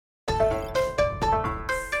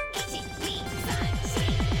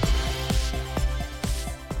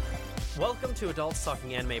Welcome to Adults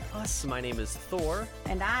Talking Anime Plus. My name is Thor.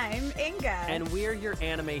 And I'm Inga. And we're your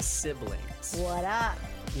anime siblings. What up?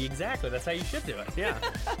 Exactly. That's how you should do it. Yeah.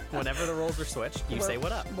 Whenever the roles are switched, you say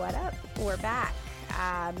what up. What up? We're back.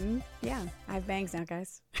 Yeah, I have bangs now,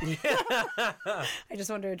 guys. I just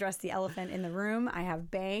wanted to address the elephant in the room. I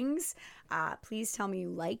have bangs. Please tell me you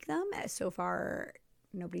like them. So far,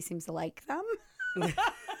 nobody seems to like them.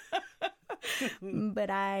 But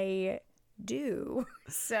I do.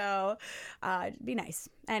 So, be nice.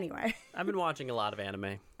 Anyway. I've been watching a lot of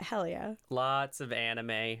anime. Hell yeah. Lots of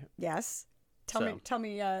anime. Yes. Tell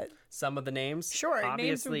me. Some of the names. Sure. Obviously,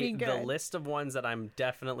 names would be good. the list of ones that I'm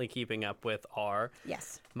definitely keeping up with are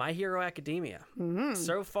Yes. My Hero Academia. Mm-hmm.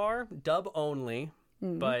 So far, dub only.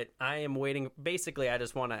 Mm-hmm. But I am waiting. Basically, I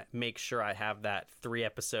just want to make sure I have that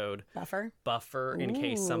 3-episode buffer in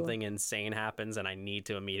case something insane happens and I need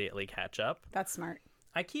to immediately catch up. That's smart.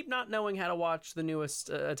 I keep not knowing how to watch the newest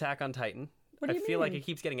Attack on Titan. What do you feel mean? like it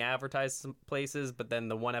keeps getting advertised some places, but then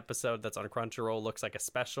the one episode that's on Crunchyroll looks like a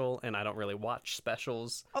special, and I don't really watch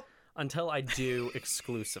specials until I do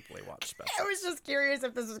exclusively watch specials. I was just curious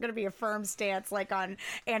if this was going to be a firm stance like on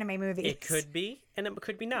anime movies. It could be, and it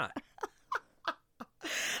could be not.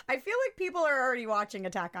 I feel like people are already watching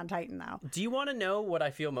Attack on Titan, though. Do you want to know what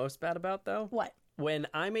I feel most bad about, though? What? When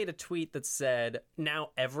I made a tweet that said, now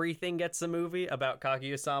everything gets a movie about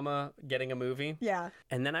Kaguya-sama getting a movie. Yeah.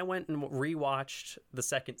 And then I went and rewatched the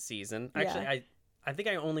second season. Actually, I think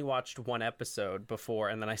I only watched one episode before,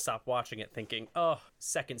 and then I stopped watching it thinking, oh,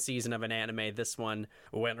 second season of an anime, this one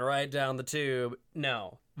went right down the tube.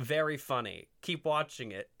 No, very funny. Keep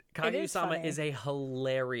watching it. Kaguya-sama is a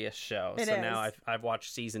hilarious show. Now I've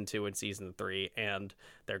watched season 2 and season 3, and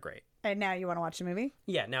they're great. And now you want to watch the movie?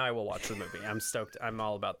 Yeah, now I will watch the movie. I'm stoked. I'm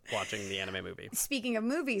all about watching the anime movie. Speaking of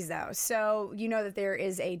movies, though, so you know that there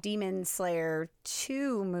is a Demon Slayer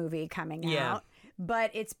 2 movie coming out.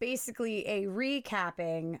 But it's basically a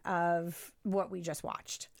recapping of what we just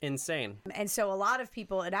watched. Insane. And so a lot of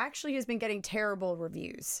people, it actually has been getting terrible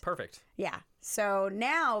reviews. Perfect. Yeah. So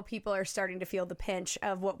now people are starting to feel the pinch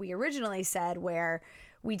of what we originally said, where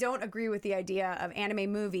we don't agree with the idea of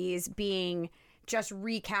anime movies being just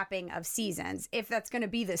recapping of seasons. If that's going to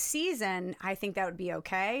be the season, I think that would be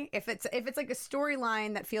okay. If it's like a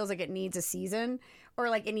storyline that feels like it needs a season, or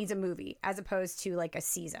like it needs a movie as opposed to like a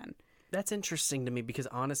season. That's interesting to me because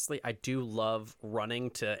honestly, I do love running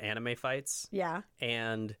to anime fights. Yeah.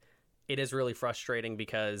 And it is really frustrating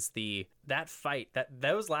because that fight,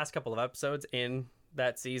 those last couple of episodes in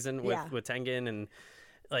that season with Tengen, and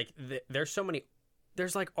like there's so many.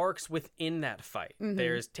 There's like arcs within that fight. Mm-hmm.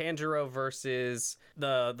 There's Tanjiro versus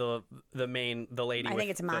the lady. I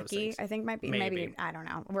think it's Maki. I think maybe I don't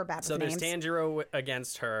know. We're bad with names. So there's Tanjiro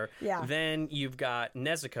against her. Yeah. Then you've got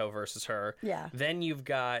Nezuko versus her. Yeah. Then you've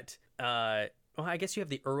got I guess you have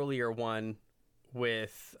the earlier one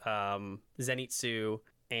with Zenitsu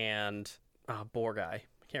and Boar guy.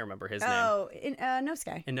 I can't remember his name. Oh,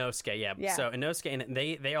 Inosuke. Inosuke, yeah. So Inosuke, and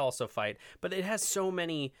they also fight, but it has so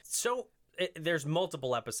many. There's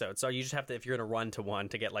multiple episodes, so you just have to, if you're going to run to one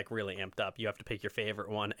to get like really amped up, you have to pick your favorite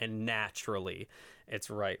one, and naturally it's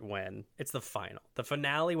right when it's the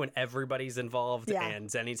finale when everybody's involved and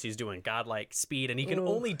Zenitsu's doing godlike speed, and he can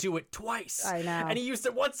only do it twice. I know. And he used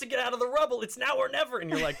it once to get out of the rubble. It's now or never, and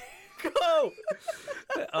you're like, go!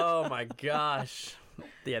 Oh my gosh.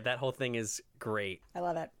 Yeah, that whole thing is great. I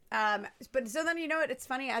love it. But so then, you know what? It's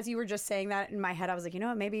funny, as you were just saying that in my head, I was like, you know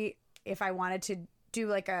what? Maybe if I wanted to do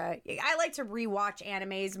like I like to rewatch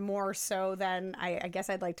animes more so than I guess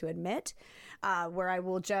I'd like to admit, where I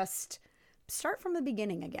will just start from the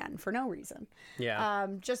beginning again for no reason. Yeah.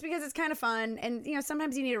 Just because it's kind of fun, and you know,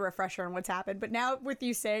 sometimes you need a refresher on what's happened. But now with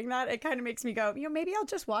you saying that, it kind of makes me go, you know, maybe I'll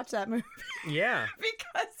just watch that movie. Yeah.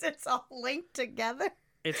 Because it's all linked together.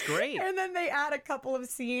 It's great. And then they add a couple of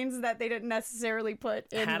scenes that they didn't necessarily put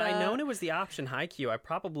in. Had I known it was the option Haikyuu, I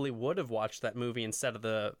probably would have watched that movie instead of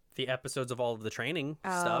the episodes of all of the training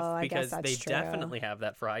stuff, because they definitely have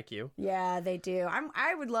that for Haikyuu. Yeah, they do.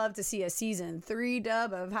 I would love to see a season 3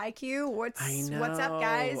 dub of Haikyuu. What's up,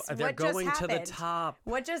 guys? They're going to the top.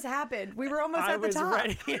 What just happened? We were almost at the top. I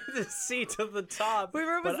was ready to see to the top. We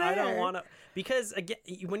were almost there. I don't want to, because again,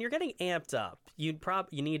 when you're getting amped up, you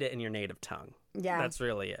need it in your native tongue. Yeah, that's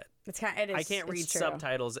really it. I can't read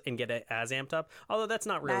subtitles and get it as amped up. Although that's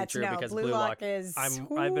not really true, because Blue Lock is.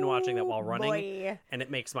 I've been watching that while running, and it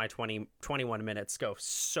makes my 21 minutes go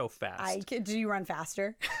so fast. Do you run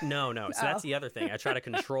faster? No. So that's the other thing. I try to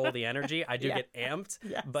control the energy. I do get amped,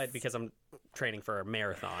 but because I'm training for a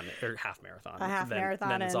marathon or half marathon,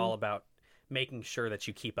 then it's all about making sure that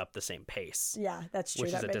you keep up the same pace. Yeah, that's true.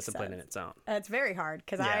 Which that is a makes discipline sense. in its own. It's very hard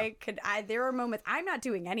because there are moments I'm not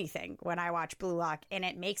doing anything when I watch Blue Lock, and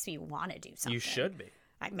it makes me want to do something. You should be.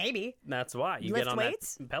 Maybe. That's why. You Lift get on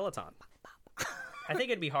weights? that Peloton. I think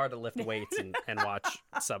it'd be hard to lift weights and watch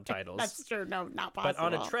subtitles. That's true. No, not possible. But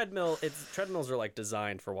on a treadmill, treadmills are like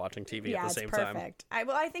designed for watching TV at the same time. Yeah, it's perfect.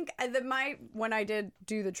 I think when I did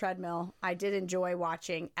do the treadmill, I did enjoy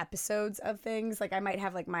watching episodes of things. Like I might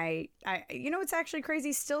have like it's actually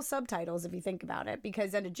crazy, still subtitles if you think about it,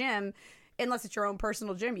 because at a gym, unless it's your own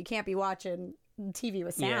personal gym, you can't be watching TV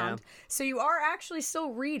with sound. Yeah. So you are actually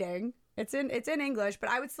still reading. It's in English, but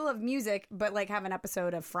I would still have music, but like have an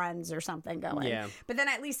episode of Friends or something going. Yeah. But then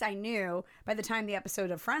at least I knew by the time the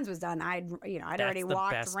episode of Friends was done, I'd already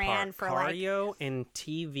walked, ran for cardio like and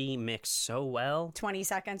TV mix so well. 20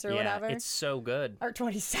 seconds or whatever. It's so good. Or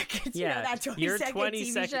 20 seconds. Yeah, that 20 your second 20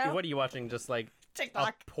 TV second. show. What are you watching? Just like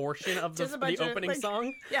TikTok. a portion of the opening like,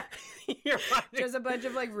 song? Yeah. You're watching There's a bunch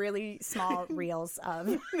of like really small reels of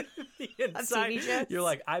the inside. TV shows. You're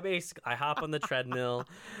like, I hop on the treadmill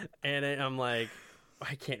and I'm like,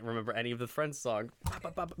 I can't remember any of the Friends song.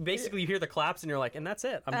 Basically, you hear the claps and you're like, and that's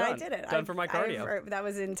it. I'm done. I did it. Done for my cardio. That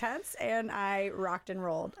was intense, and I rocked and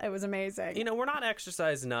rolled. It was amazing. You know, we're not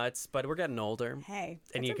exercise nuts, but we're getting older. Hey,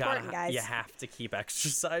 and it's important, guys. You have to keep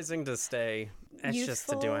exercising to stay. It's Youthful. just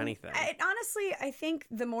to do anything. Honestly, I think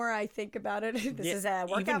the more I think about it, this is a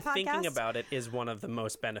workout even podcast. Thinking about it is one of the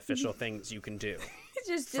most beneficial things you can do.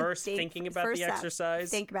 Just First, thinking about the exercise.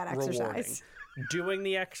 Think about exercise. Rewarding. Doing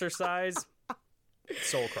the exercise.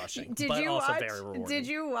 Soul crushing, but also very rewarding. Did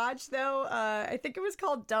you watch though? I think it was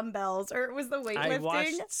called Dumbbells, or it was the weightlifting. I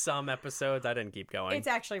watched some episodes. I didn't keep going. It's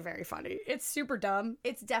actually very funny. It's super dumb.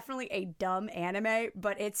 It's definitely a dumb anime,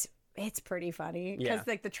 but it's pretty funny because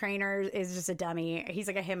like the trainer is just a dummy. He's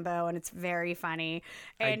like a himbo, and it's very funny.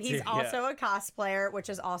 And he's also a cosplayer, which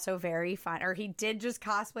is also very fun. Or he did just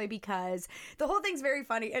cosplay because the whole thing's very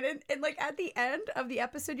funny. And like at the end of the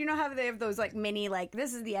episode, you know how they have those like mini like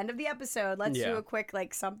this is the end of the episode. Let's do a quick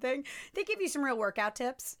like something. They give you some real workout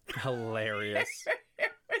tips. Hilarious.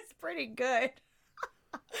 It's pretty good.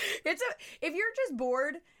 If you're just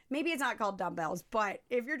bored. Maybe it's not called Dumbbells, but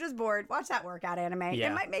if you're just bored, watch that workout anime.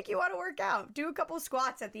 Yeah. It might make you want to work out. Do a couple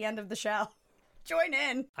squats at the end of the show. Join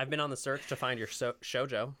in. I've been on the search to find your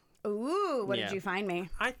shoujo. Ooh, what did you find me?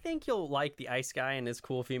 I think you'll like the ice guy and his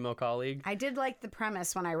cool female colleague. I did like the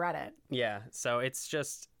premise when I read it. Yeah, so it's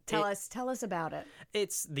just... Tell us about it.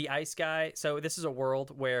 It's the ice guy. So this is a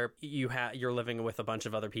world where you're living with a bunch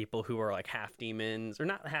of other people who are like half demons, or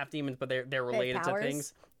not half demons, but they're related to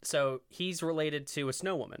things. So he's related to a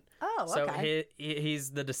snow woman. Oh, okay. So he's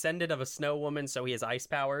the descendant of a snow woman, so he has ice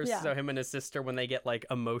powers. Yeah. So him and his sister, when they get like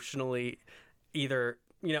emotionally, either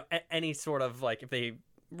any sort of like if they.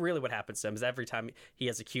 Really what happens to him is every time he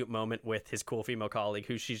has a cute moment with his cool female colleague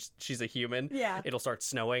who she's a human, it'll start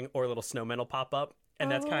snowing or little snowmen will pop up. And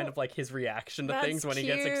that's kind of like his reaction to things when he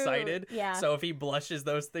gets excited. Yeah. So if he blushes,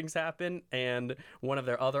 those things happen. And one of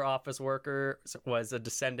their other office workers was a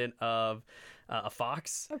descendant of a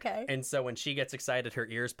fox. Okay. And so when she gets excited, her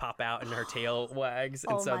ears pop out and her tail wags.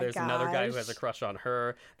 And so there's another guy who has a crush on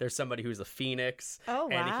her. There's somebody who's a phoenix. Oh, wow.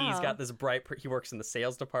 And he's got this he works in the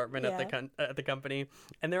sales department at the company.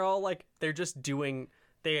 And they're all like,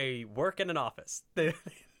 they work in an office.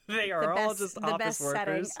 They are all just office the best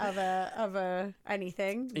workers. Setting of a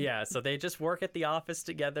anything. Yeah, so they just work at the office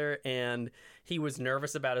together, and he was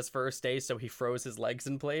nervous about his first day, so he froze his legs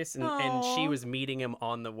in place, and she was meeting him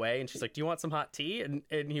on the way, and she's like, "Do you want some hot tea?" And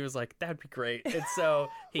he was like, "That'd be great." And so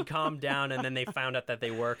he calmed down, and then they found out that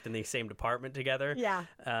they worked in the same department together. Yeah.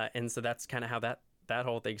 And so that's kind of how that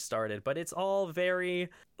whole thing started. But it's all very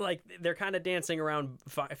like they're kind of dancing around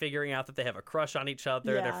figuring out that they have a crush on each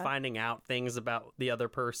other. They're finding out things about the other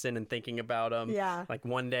person and thinking about them. Like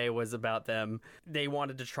one day was about them, they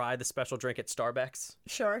wanted to try the special drink at Starbucks.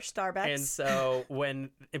 Sure, Starbucks. And so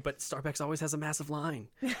but Starbucks always has a massive line.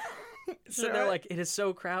 So they're like, it is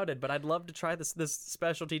so crowded, but I'd love to try this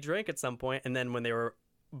specialty drink at some point. And then when they were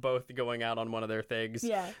both going out on one of their things,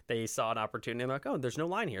 they saw an opportunity and they're like, oh, there's no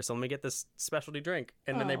line here, so let me get this specialty drink.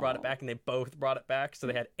 And then they brought it back, and they both brought it back, so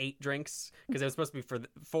they had 8 drinks because it was supposed to be for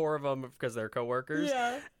 4 of them because they're coworkers.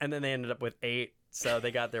 And then they ended up with 8. So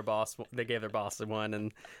they gave their boss one,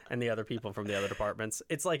 and the other people from the other departments.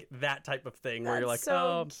 It's like that type of thing where you're like,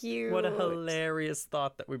 so cute. What a hilarious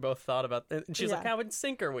thought that we both thought about. And she's like, how in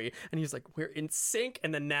sync are we? And he's like, we're in sync.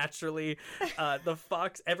 And then naturally, the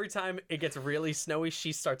fox, every time it gets really snowy,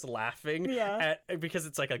 she starts laughing because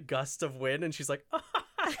it's like a gust of wind, and she's like,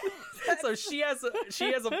 Also, she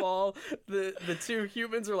has a ball. The two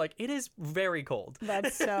humans are like, it is very cold.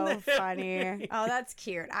 That's so funny. Oh, that's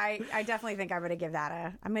cute. I definitely think I'm gonna give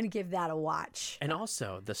that a watch. And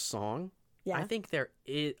also the song. Yeah. I think there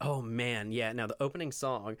is. Oh man, yeah. Now the opening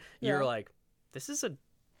song, you're like, this is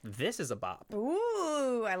a bop.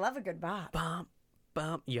 Ooh, I love a good bop. Bump,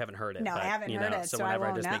 bump. You haven't heard it. No, but, I haven't heard it. So I whenever I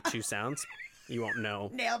won't just know. make two sounds, you won't know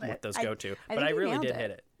Nailed it. what those go to. I But I think you really nailed did it.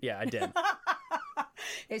 hit it. Yeah, I did.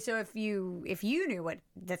 So if you knew what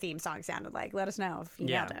the theme song sounded like, let us know if you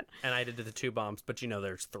nailed it. And I did the two bumps, but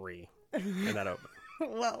there's three in that open.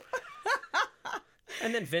 Whoa.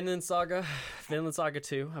 And then Vinland Saga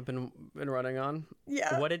 2. I've been running on.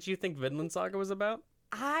 Yeah. What did you think Vinland Saga was about?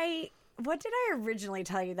 What did I originally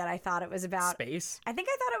tell you that I thought it was about? Space. I think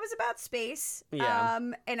I thought it was about space. Yeah.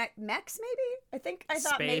 And mechs maybe. I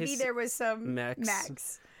thought maybe Space, there was some mechs.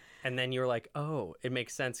 mechs. And then you were like, oh, it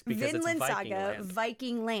makes sense because Vinland it's Viking Saga, land.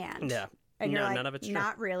 Viking land. Yeah. And you're No, like, none of it's true.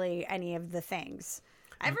 not really any of the things.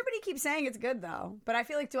 Everybody keeps saying it's good though, but I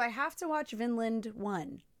feel like, do I have to watch Vinland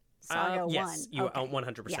 1? Saga 1? Yes, you Okay.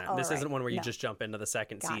 100%. Yeah, This all isn't right. one where you No. just jump into the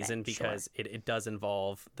second Got it. season because it does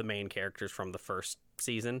involve the main characters from the first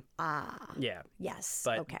season. Ah, Yeah. yes.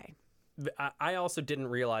 But- okay. I also didn't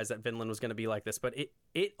realize that Vinland was going to be like this, but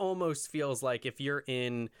it almost feels like if you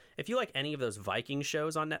like any of those Viking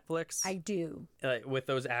shows on Netflix, I do. with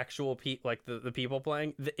those actual like the people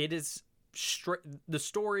playing, it is the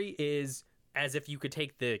story is as if you could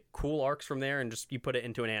take the cool arcs from there and just you put it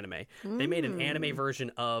into an anime. They made an anime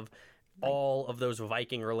version of all of those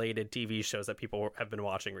Viking related TV shows that people have been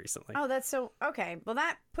watching recently. Oh, that's so okay. Well,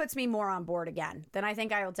 that puts me more on board again. Then I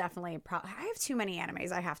think I will definitely. I have too many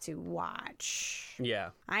animes I have to watch. Yeah.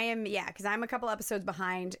 I am, because I'm a couple episodes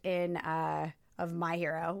behind in of My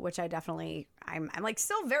Hero, which I definitely I'm like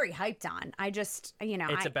still very hyped on. I just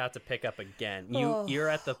It's about to pick up again. You're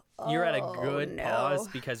at a good pause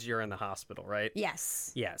because you're in the hospital, right?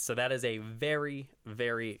 Yes. Yeah, so that is a very,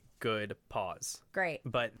 very good pause. Great.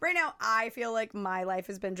 But right now, I feel like my life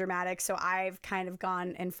has been dramatic, so I've kind of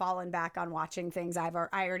gone and fallen back on watching things I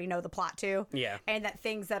already know the plot to. Yeah. And that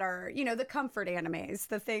things that are, the comfort animes,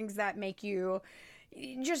 the things that make you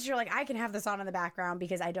you're like, I can have this on in the background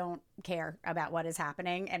because I don't care about what is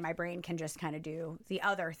happening and my brain can just kind of do the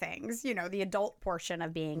other things, the adult portion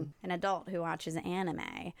of being an adult who watches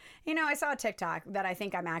anime. I saw a TikTok that I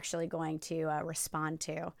think I'm actually going to respond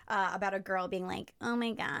to about a girl being like, oh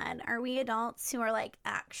my God, are we adults who are like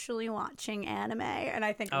actually watching anime? And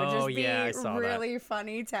I think it would just be really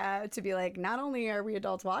funny to be like, not only are we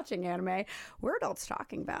adults watching anime, we're adults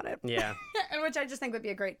talking about it. Yeah. And which I just think would be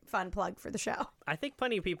a great fun plug for the show. I think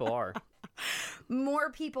plenty of people are.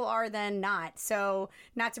 More people are than not. So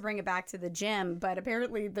not to bring it back to the gym, but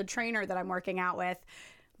apparently the trainer that I'm working out with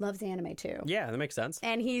loves anime too. Yeah, that makes sense.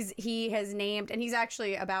 And he has named, and he's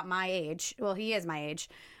actually about my age. Well, he is my age.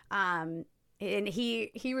 And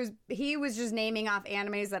he was just naming off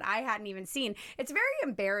animes that I hadn't even seen. It's very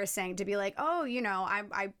embarrassing to be like, oh,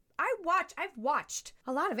 I've watched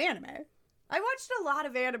a lot of anime. I watched a lot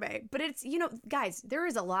of anime, but it's, guys, there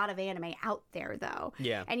is a lot of anime out there, though.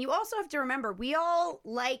 Yeah. And you also have to remember, we all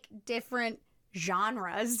like different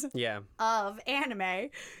genres of anime.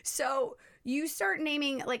 So you start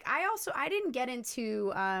naming, like, I didn't get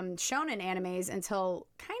into shonen animes until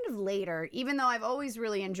kind of later, even though I've always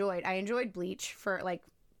really I enjoyed Bleach for, like,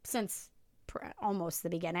 since almost the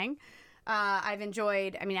beginning. I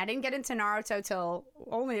didn't get into Naruto till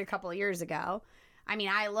only a couple of years ago.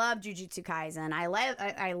 I love Jujutsu Kaisen.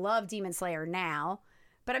 I love Demon Slayer now.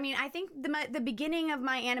 But I think the beginning of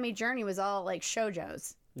my anime journey was all like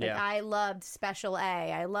shoujos. Like, I loved Special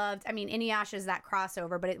A. I loved, Inuyasha's that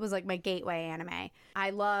crossover, but it was like my gateway anime.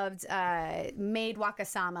 I loved Maid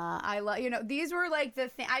Wakasama. These were like the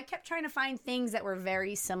thing. I kept trying to find things that were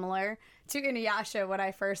very similar to Inuyasha when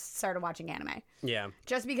I first started watching anime. Yeah.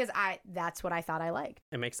 Just because that's what I thought I liked.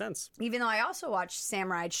 It makes sense. Even though I also watched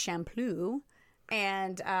Samurai Champloo.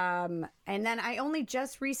 And then I only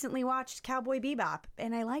just recently watched Cowboy Bebop,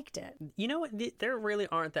 and I liked it. You know what? There really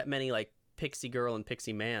aren't that many, like, Pixie Girl and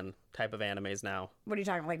Pixie Man type of animes now. What are you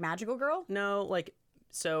talking about, like Magical Girl? No,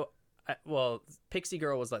 Pixie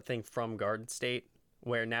Girl was that thing from Garden State,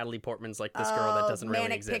 where Natalie Portman's like this girl that doesn't really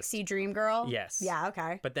exist. Manic Pixie Dream Girl? Yes. Yeah,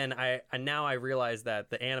 okay. But then I realize that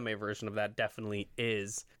the anime version of that definitely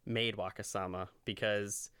is Maid Wakasama,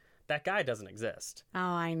 because that guy doesn't exist. Oh,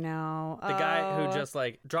 I know. The guy who just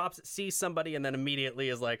like sees somebody and then immediately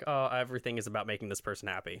is like, oh, everything is about making this person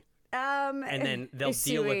happy. And then they'll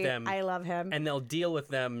deal with them. I love him. And they'll deal with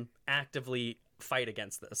them, actively fight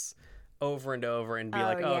against this. over and over and be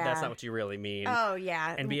like, oh, that's not what you really mean. Oh,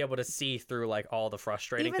 yeah. And be able to see through like all the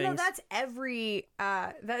frustrating things. Even though that's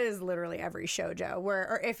that is literally every shoujo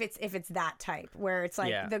or if it's that type where it's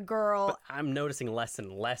like the girl. But I'm noticing less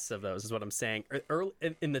and less of those is what I'm saying. Early,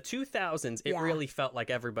 in the 2000s, it really felt like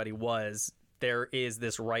everybody there is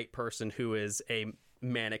this right person who is a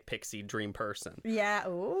manic pixie dream person. Yeah.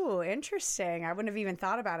 Ooh, interesting. I wouldn't have even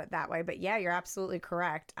thought about it that way. But yeah, you're absolutely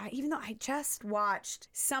correct. Even though I just watched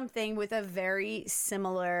something with a very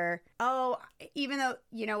similar... even though,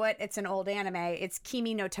 you know what? It's an old anime. It's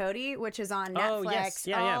Kimi no Tori, which is on Netflix. Oh, yes.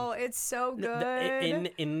 Yeah. It's so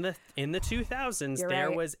good. In the 2000s,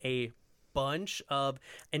 there was a bunch of,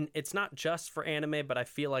 and it's not just for anime, but I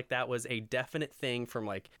feel like that was a definite thing from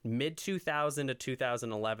like mid 2000 to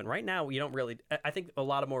 2011. Right now, we don't really, I think a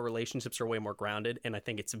lot of more relationships are way more grounded, and I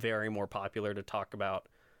think it's very more popular to talk about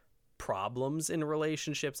problems in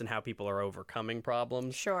relationships and how people are overcoming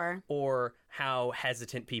problems. Sure. Or how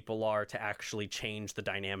hesitant people are to actually change the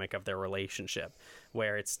dynamic of their relationship,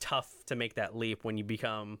 where it's tough to make that leap when you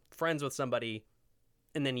become friends with somebody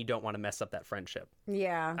and then you don't want to mess up that friendship.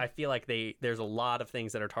 Yeah. I feel like there's a lot of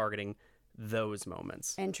things that are targeting those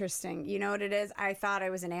moments. Interesting. You know what it is? I thought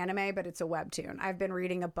it was an anime, but it's a webtoon. I've been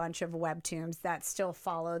reading a bunch of webtoons that still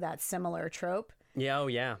follow that similar trope. Yeah, oh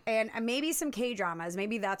yeah. And maybe some K-dramas.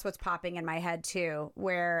 Maybe that's what's popping in my head too,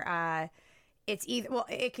 where it's either, well,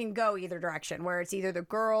 it can go either direction, where it's either the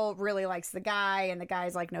girl really likes the guy and the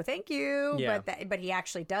guy's like, no, thank you. Yeah. But he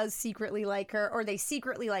actually does secretly like her, or they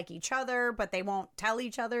secretly like each other, but they won't tell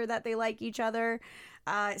each other that they like each other.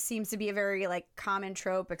 It seems to be a very like common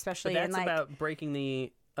trope, especially but that's in like about breaking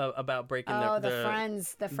the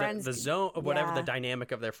friends the zone, whatever the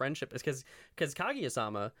dynamic of their friendship is, because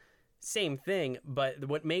Kaguya-sama, same thing, but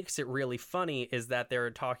what makes it really funny is that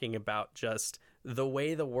they're talking about just the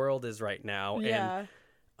way the world is right now. Yeah.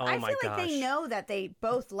 And I feel like they know that they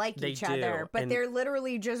both like each other, but they're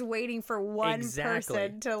literally just waiting for one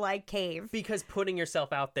person to like cave. Because putting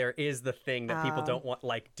yourself out there is the thing that people don't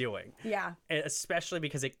like doing. Yeah. And especially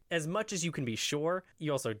because as much as you can be sure,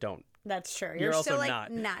 you also don't. That's true. You're still also like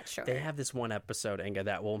not sure. They have this one episode, Inga,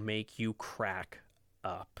 that will make you crack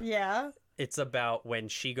up. Yeah. It's about when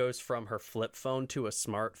she goes from her flip phone to a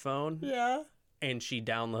smartphone. Yeah. And she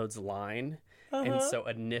downloads Line. And so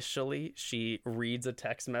initially she reads a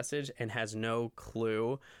text message and has no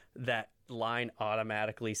clue that Line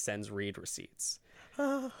automatically sends read receipts.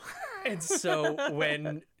 And so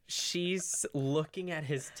when she's looking at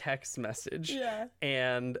his text message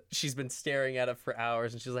and she's been staring at it for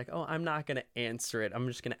hours and she's like, oh, I'm not going to answer it. I'm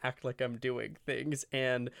just going to act like I'm doing things.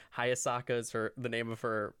 And Hayasaka is the name of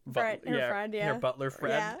her her butler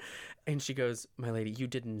friend. Yeah. And she goes, my lady, you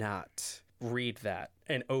did not read that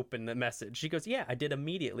and open the message. She goes, yeah, I did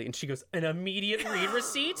immediately. And she goes, an immediate read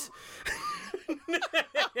receipt?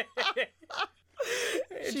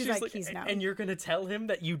 She's like, he's not. And you're going to tell him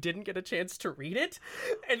that you didn't get a chance to read it?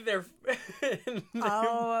 And they're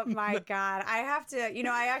oh my God. I have to,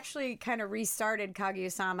 I actually kind of restarted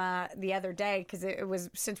Kaguya-sama the other day because it was,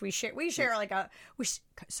 since we share like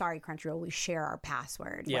sorry, Crunchyroll, we share our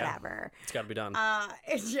password, whatever. It's got to be done. I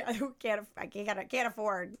can't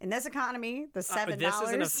afford in this economy the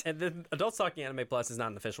 $7. The Adults Talking Anime Plus is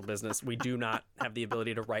not an official business. We do not have the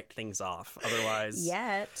ability to write things off. Otherwise,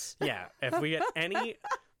 yet. Yeah, if we get any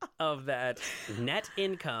of that net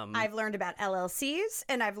income, I've learned about LLCs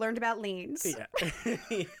and I've learned about liens. Yeah,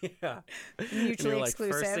 yeah. Mutually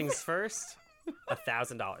exclusive. First things first.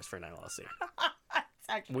 $1,000 for an LLC.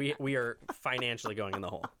 We are financially going in the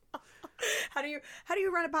hole. How do you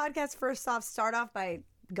run a podcast? First off, start off by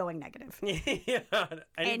going negative.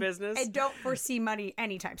 Any business. And don't foresee money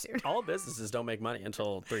anytime soon. All businesses don't make money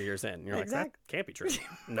until 3 years in. You're like, that can't be true.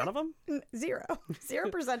 None of them?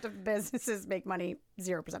 0% of businesses make money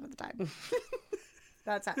 0% of the time.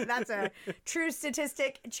 That's a true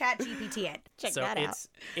statistic. ChatGPT it. Check that out.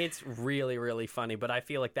 It's really, really funny, but I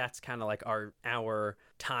feel like that's kind of like our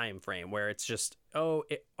time frame where it's just,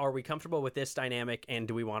 are we comfortable with this dynamic and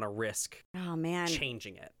do we want to risk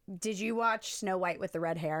changing it? Did you watch Snow White with the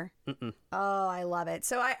red hair? Mm-mm. Oh, I love it.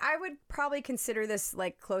 So I would probably consider this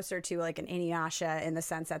like closer to like an Inuyasha in the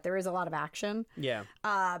sense that there is a lot of action. Yeah.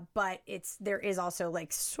 But there is also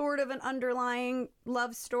like sort of an underlying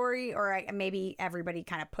love story, or maybe everybody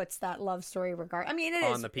kind of puts that love story on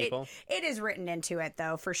the people. It is written into it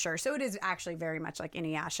though, for sure. So it is actually very much like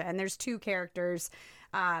Inuyasha, and there's two characters.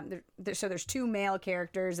 So there's two male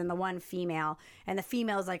characters and the one female, and the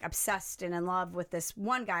female is like obsessed and in love with this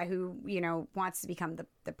one guy who wants to become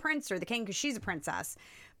the prince or the king because she's a princess,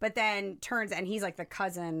 but then and he's like the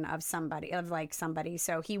cousin of somebody,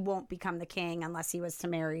 so he won't become the king unless he was to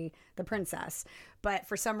marry the princess. But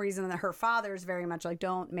for some reason, her father's very much like,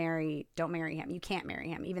 don't marry him. You can't marry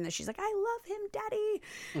him, even though she's like, I love him, daddy.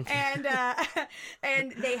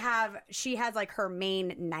 And she has like her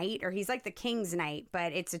main knight, or he's like the king's knight,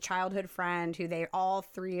 but it's a childhood friend who all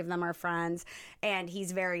three of them are friends. And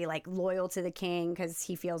he's very like loyal to the king because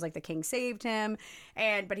he feels like the king saved him.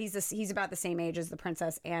 But he's about the same age as the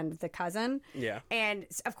princess and the cousin. Yeah. And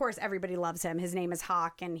of course, everybody loves him. His name is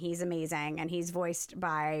Hawk, and he's amazing. And he's voiced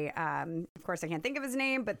by, of course, I can't think of his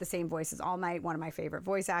name, but the same voice as All Might, one of my favorite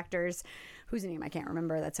voice actors, whose name I can't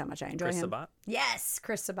remember. That's how much I enjoy Chris him. Sabat? Yes,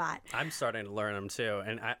 Chris Sabat. I'm starting to learn him too.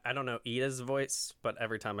 And I don't know Ida's voice, but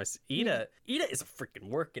every time I see Ida is a freaking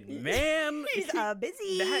working man. He's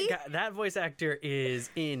busy. That voice actor is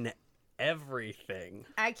in everything.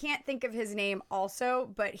 I can't think of his name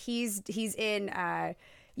also, but he's in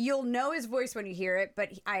you'll know his voice when you hear it, but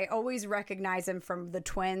I always recognize him from the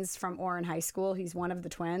twins from Orin High School. He's one of the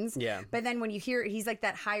twins. Yeah. But then when you hear it, he's like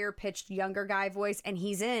that higher pitched younger guy voice, and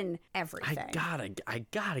he's in everything. I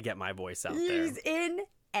gotta get my voice out there. He's in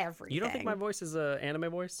everything. You don't think my voice is an anime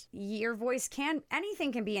voice? Your voice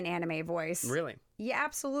anything can be an anime voice. Really? Yeah,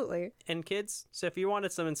 absolutely. And kids, so if you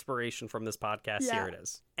wanted some inspiration from this podcast, here it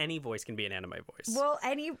is. Any voice can be an anime voice. Well,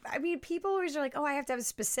 people always are like, oh, I have to have a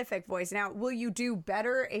specific voice. Now, will you do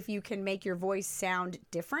better if you can make your voice sound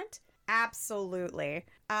different? Absolutely.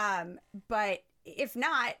 But if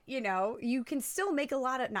not, you can still not make a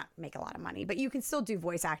lot of money, but you can still do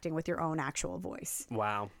voice acting with your own actual voice.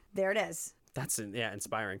 Wow. There it is. That's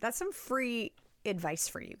inspiring. That's some free advice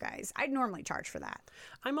for you guys. I'd normally charge for that.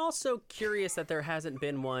 I'm also curious that there hasn't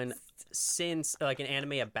been one since, like, an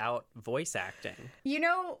anime about voice acting. You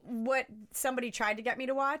know what somebody tried to get me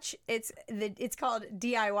to watch? It's called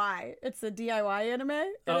DIY. It's the DIY anime,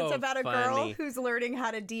 and it's about a girl who's learning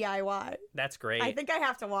how to DIY. That's great. I think I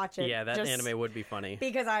have to watch it. Yeah, that anime would be funny.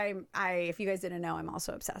 Because if you guys didn't know, I'm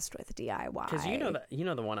also obsessed with DIY. Because you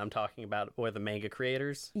know the one I'm talking about, or the manga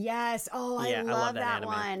creators. Yes. Oh, I love that anime.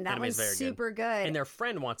 one. That Anime's one's super good. And their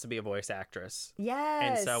friend wants to be a voice actress.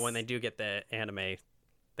 Yes. And so when they do get the anime,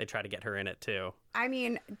 they try to get her in it too. I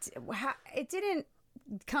mean, it didn't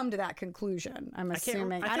come to that conclusion, I'm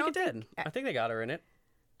assuming. I think it did. I think they got her in it.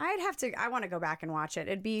 I want to go back and watch it.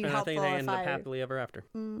 It'd be helpful. I think they ended up happily ever after.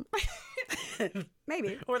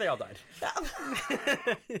 Maybe. Or they all died.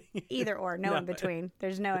 Either or. No in between.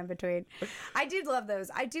 There's no in between. I did love those.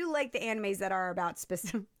 I do like the animes that are about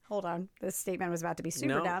specific... Hold on. This statement was about to be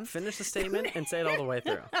super dumb. Finish the statement and say it all the way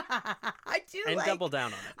through. And double down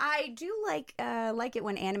on it. I do like it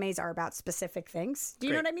when animes are about specific things. Do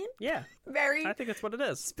you know what I mean? Yeah. I think that's what it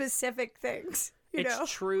is. Specific things.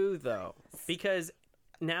 It's true, though. Because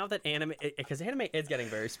now that anime is getting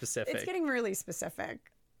very specific. It's getting really specific.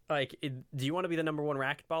 Like, do you want to be the number one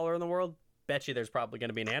racquetballer in the world? Bet you there's probably going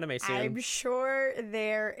to be an anime soon. I'm sure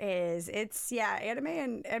there is. It's, anime,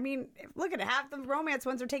 and I mean, look at it. Half the romance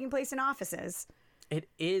ones are taking place in offices. It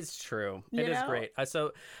is true. It is great.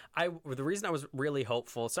 So the reason I was really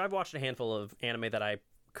hopeful, so I've watched a handful of anime that I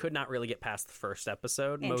could not really get past the first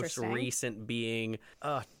episode. Most recent being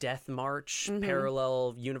Death March,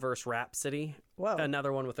 Parallel Universe Rhapsody. Whoa.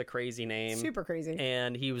 Another one with a crazy name. Super crazy.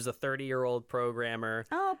 And he was a 30-year-old programmer.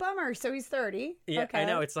 Oh, bummer. So he's 30. Yeah, okay. I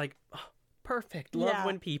know. It's like... perfect. Love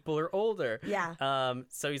when people are older. Yeah.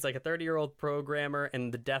 So he's like a 30-year-old programmer,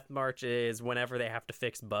 and the Death March is whenever they have to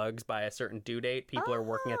fix bugs by a certain due date. People are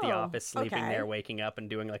working at the office, sleeping there, waking up, and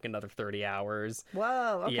doing like another 30 hours.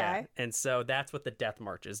 Whoa, okay. Yeah. And so that's what the Death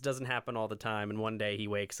March is. Doesn't happen all the time. And one day he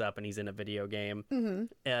wakes up and he's in a video game.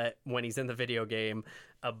 When he's in the video game,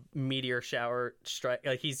 a meteor shower strike.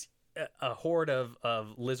 Like he's a horde of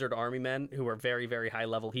lizard army men who are very, very high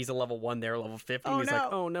level. He's a level 1, they're level 50. Oh, he's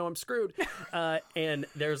like, oh no, I'm screwed. And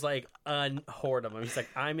there's like a horde of them. He's like,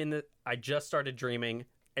 I just started dreaming,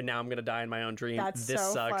 and now I'm going to die in my own dream. This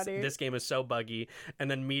sucks. Funny. This game is so buggy. And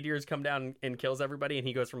then meteors come down and kills everybody, and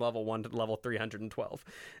he goes from level 1 to level 312.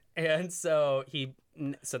 And so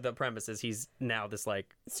the premise is he's now this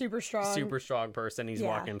like super strong person. He's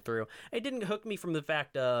walking through. It didn't hook me from the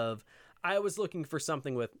fact of I was looking for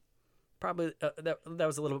something with probably that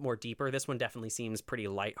was a little bit more deeper. This one definitely seems pretty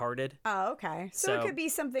lighthearted. Oh, okay. So it could be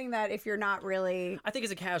something that if you're not really... I think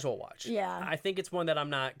it's a casual watch. Yeah. I think it's one that I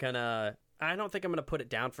don't think I'm going to put it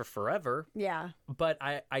down for forever. Yeah. But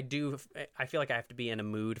I feel like I have to be in a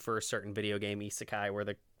mood for a certain video game isekai where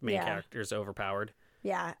the main character is overpowered.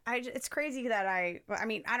 Yeah, it's crazy that I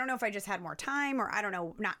mean, I don't know if I just had more time, or I don't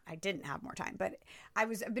know, I didn't have more time, but I've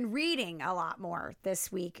been reading a lot more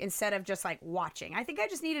this week instead of just like watching. I think I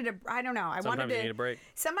just needed I don't know. Sometimes you need a break.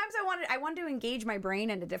 Sometimes I wanted to engage my brain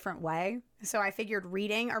in a different way. So I figured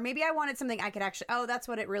reading, or maybe I wanted something I could actually, that's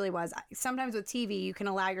what it really was. Sometimes with TV, you can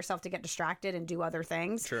allow yourself to get distracted and do other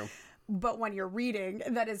things. True. But when you're reading,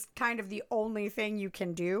 that is kind of the only thing you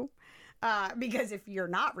can do. Because if you're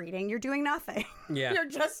not reading, you're doing nothing. Yeah. You're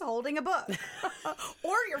just holding a book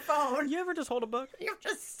or your phone. You ever just hold a book? You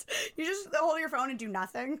just hold your phone and do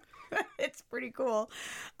nothing. It's pretty cool.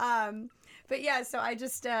 But yeah, so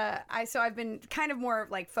I've been kind of more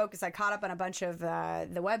like focused. I caught up on a bunch of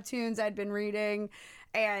the webtoons I'd been reading,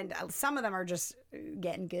 and some of them are just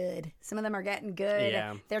getting good. Some of them are getting good.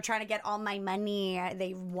 Yeah. They're trying to get all my money.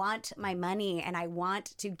 They want my money, and I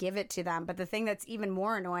want to give it to them. But the thing that's even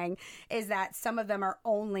more annoying is that some of them are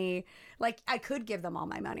only, like, I could give them all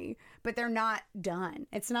my money, but they're not done.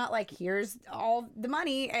 It's not like, here's all the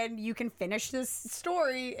money and you can finish this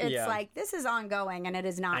story. It's like, this is ongoing and it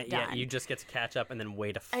is not done. Yeah, you just get to catch up and then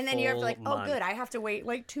wait a full And then you have to month. oh, good, I have to wait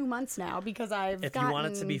like 2 months now because If you want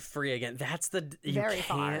it to be free again, that's you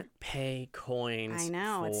can't pay coins I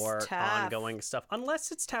know, for it's tough. ongoing stuff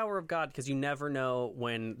unless it's Tower of God, because you never know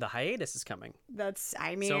when the hiatus is coming.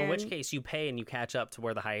 So in which case you pay and you catch up to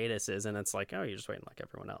where the hiatus is, and it's like, oh, you're just waiting like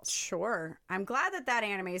everyone else. Sure. I'm glad that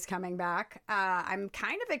anime is coming back. I'm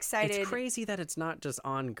kind of excited. It's crazy that it's not just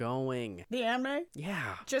ongoing. The anime?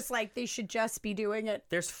 Yeah. Just like they should just be doing it.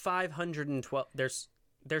 There's 512.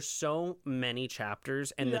 There's so many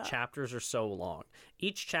chapters, and the chapters are so long.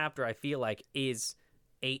 Each chapter, I feel like, is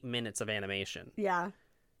 8 minutes of animation. Yeah.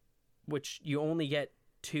 Which you only get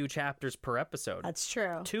 2 chapters per episode. That's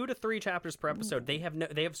true. 2 to 3 chapters per episode. They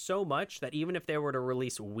have so much that even if they were to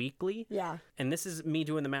release weekly, and this is me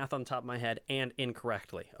doing the math on top of my head and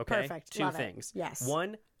incorrectly, okay? Perfect. 2 Love things. It. Yes.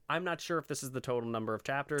 1, I'm not sure if this is the total number of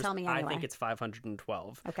chapters. Tell me anyway. I think it's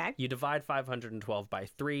 512. Okay. You divide 512 by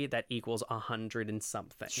 3, that equals 100 and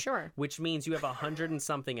something. Sure. Which means you have 100 and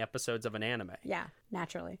something episodes of an anime. Yeah,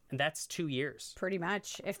 naturally. And that's 2 years. Pretty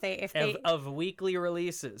much. If they of weekly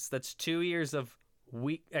releases. That's 2 years of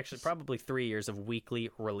actually probably 3 years of weekly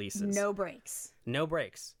releases. No breaks. No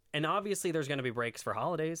breaks. And obviously there's going to be breaks for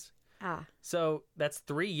holidays. Ah. So that's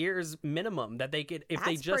 3 years minimum that they could, if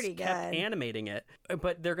they just kept animating it.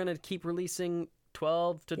 But they're going to keep releasing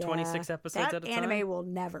 12 to 26 episodes at a time. Anime will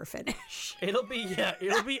never finish. It'll be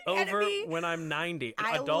over when I'm 90.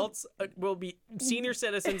 Adults will be senior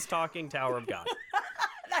citizens talking Tower of God.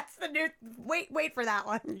 That's the new. Wait for that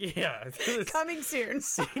one. Yeah. Coming soon.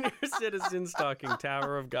 Senior citizens talking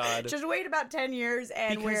Tower of God. Just wait about 10 years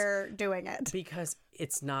and we're doing it. Because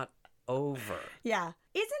it's not over. Yeah.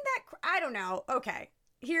 Isn't that... I don't know. Okay.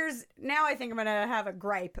 Now I think I'm going to have a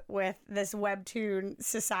gripe with this webtoon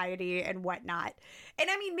society and whatnot. And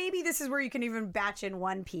I mean, maybe this is where you can even batch in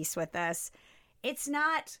One Piece with this. It's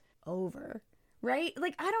not over, right?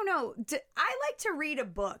 Like, I don't know. I like to read a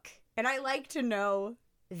book and I like to know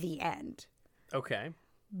the end. Okay.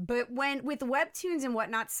 But with webtoons and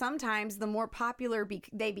whatnot, sometimes the more popular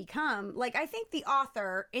they become, like, I think the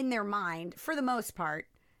author in their mind, for the most part,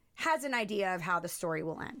 has an idea of how the story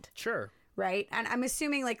will end. Sure. Right? And I'm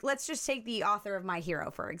assuming, like, let's just take the author of My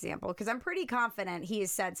Hero, for example, because I'm pretty confident he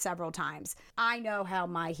has said several times, I know how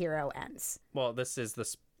My Hero ends. Well, this is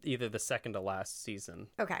either the second to last season.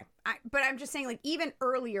 Okay. But I'm just saying, like, even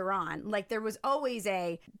earlier on, like, there is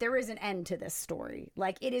an end to this story.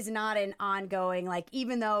 Like, it is not an ongoing, like,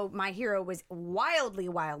 even though My Hero was wildly,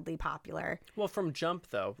 wildly popular. Well, from Jump,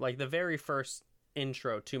 though, like, the very first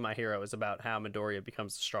intro to My Hero is about how Midoriya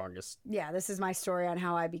becomes the strongest. Yeah, this is my story on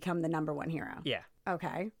how I become the number one hero. Yeah.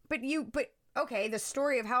 Okay. Okay, the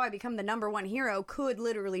story of how I become the number one hero could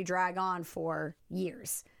literally drag on for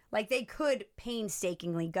years. Like, they could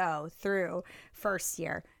painstakingly go through first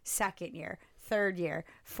year, second year, third year,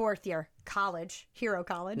 fourth year, college, hero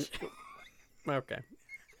college. Okay.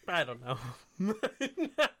 I don't know.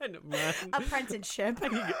 Apprenticeship.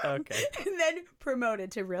 Okay. And then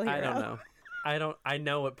promoted to real hero. I don't know. I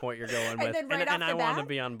know what point you're going with. And I want to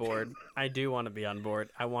be on board. I do want to be on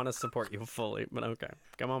board. I want to support you fully, but okay.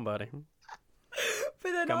 Come on, buddy.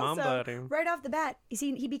 But then right off the bat,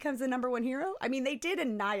 he becomes the number one hero? I mean, they did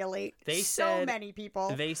annihilate so many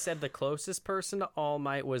people. They said the closest person to All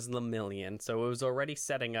Might was Lemillion, so it was already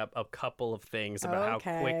setting up a couple of things about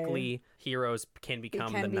how quickly heroes can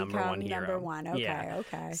become the number one hero. Number one. Okay, yeah.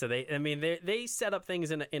 okay. So they set up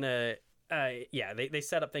things in a yeah, they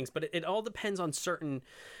set up things, but it all depends on certain.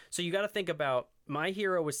 So you got to think about My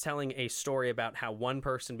Hero was telling a story about how one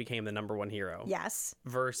person became the number one hero. Yes.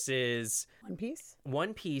 Versus One Piece.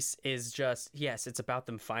 One Piece is just, yes, it's about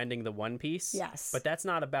them finding the One Piece. Yes. But that's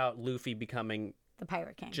not about Luffy becoming the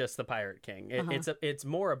Pirate King. Just the Pirate King. It's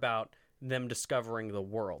more about them discovering the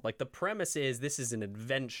world. Like the premise is this is an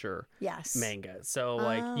adventure manga. So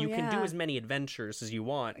like you can do as many adventures as you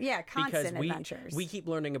want. Yeah, constant adventures. We keep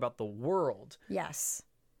learning about the world. Yes.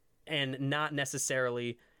 And not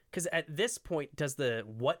necessarily because at this point does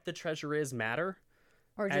what the treasure is matter?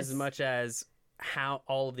 Or just, as much as how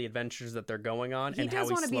all of the adventures that they're going on and how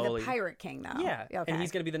he want to slowly be the Pirate King though. Yeah. Okay. And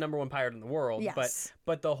he's going to be the number one pirate in the world. Yes.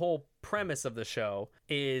 But the whole premise of the show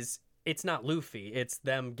is it's not Luffy, it's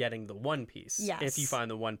them getting the One Piece. Yes. If you find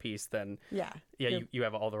the One Piece, then you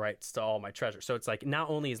have all the rights to all my treasure. So it's like not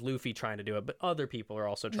only is Luffy trying to do it, but other people are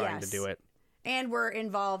also trying to do it. And we're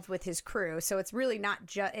involved with his crew. So it's really not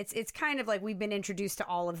just, it's kind of like we've been introduced to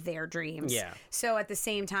all of their dreams. Yeah. So at the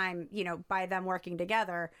same time, by them working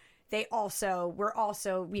together, we're also,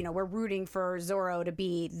 we're rooting for Zoro to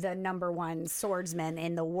be the number one swordsman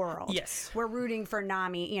in the world. Yes. We're rooting for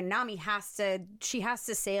Nami. Nami has to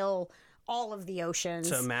sail all of the oceans.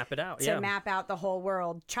 To map it out. To map out the whole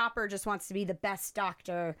world. Chopper just wants to be the best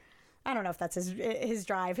doctor. I don't know if that's his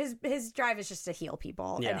drive. His drive is just to heal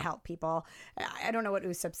people and help people. I don't know what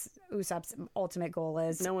Usopp's ultimate goal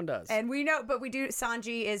is. No one does. And we know, but we do.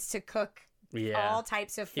 Sanji is to cook all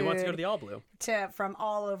types of food. He wants to go to the All Blue. From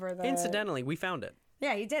all over the... Incidentally, we found it.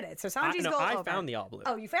 Yeah, he did it. So Sanji's goal I found the All Blue.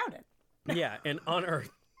 Oh, you found it? Yeah, and on Earth,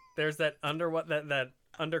 there's that that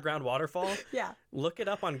underground waterfall. Yeah. Look it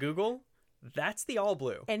up on Google. That's the All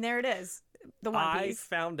Blue. And there it is. The One Piece.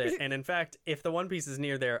 I found it. And in fact, if the One Piece is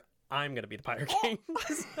near there, I'm going to be the Pirate King.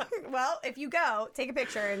 Well, if you go, take a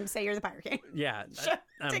picture and say you're the Pirate King. Yeah.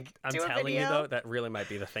 I'm telling you, though, that really might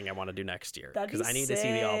be the thing I want to do next year. Because I need to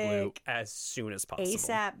see the All Blue as soon as possible.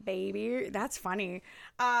 ASAP, baby. That's funny.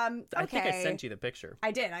 I think I sent you the picture.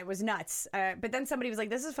 I did. I was nuts. But then somebody was like,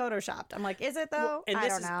 this is Photoshopped. I'm like, is it, though? I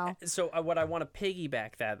don't know. So what I want to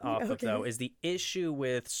piggyback that off of, though, is the issue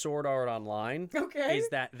with Sword Art Online is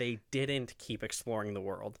that they didn't keep exploring the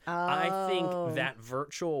world. I think that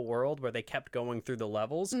virtual world where they kept going through the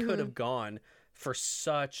levels could have gone for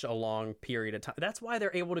such a long period of time. That's why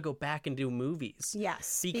they're able to go back and do movies.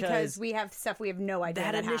 Yes, because we have stuff we have no idea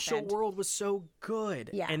that initial happened. World was so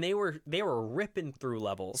good. Yeah, and they were ripping through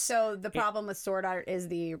levels. So the problem with Sword Art is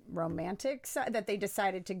the romantic side that they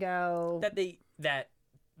decided to go that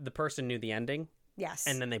the person knew the ending. Yes,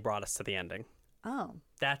 and then they brought us to the ending. Oh,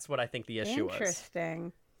 that's what I think the issue was.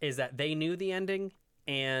 Interesting. Is that they knew the ending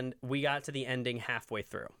and we got to the ending halfway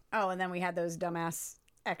through. Oh, and then we had those dumbass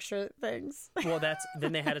extra things. Well,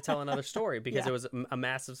 then they had to tell another story because it was a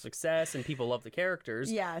massive success and people love the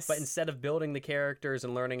characters. Yes. But instead of building the characters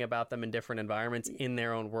and learning about them in different environments in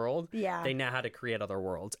their own world, they now had to create other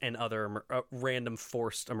worlds and other random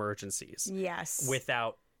forced emergencies. Yes.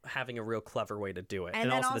 Without having a real clever way to do it,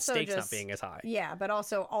 and also the stakes not being as high. Yeah, but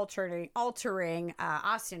also altering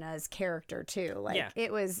Asuna's character too. Like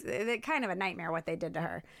it was kind of a nightmare what they did to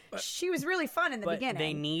her. She was really fun in the beginning.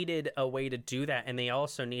 They needed a way to do that, and they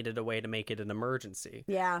also needed a way to make it an emergency.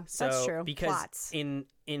 Yeah, that's true. Because Plots. in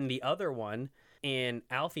the other one, in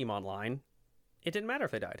Altheme Online, it didn't matter if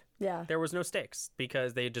they died. Yeah, there was no stakes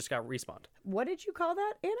because they just got respawned. What did you call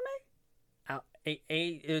that anime?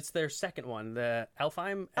 It's their second one, the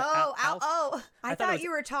Alfheim. I thought you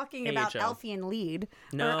were talking about Elfian Lead.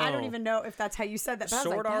 No, I don't even know if that's how you said that. But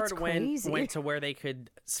Sword Art went to where they could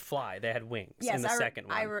fly. They had wings in the second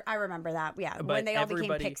one. I remember that. Yeah, but when they all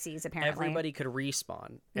became pixies, apparently everybody could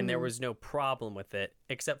respawn, and there was no problem with it,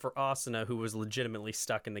 except for Asuna, who was legitimately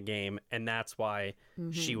stuck in the game, and that's why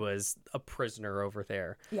she was a prisoner over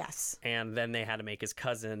there. Yes, and then they had to make his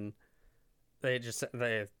cousin. They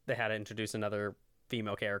had to introduce another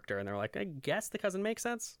female character, and they're like, I guess the cousin makes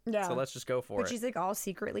sense. Yeah. So let's just go for it. But she's like all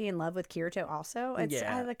secretly in love with Kirito also. It's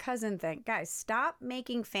the cousin thing. Guys, stop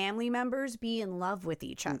making family members be in love with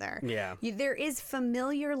each other. Yeah. There is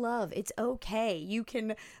familiar love. It's okay. You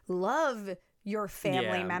can love your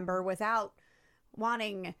family member without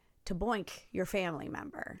wanting to boink your family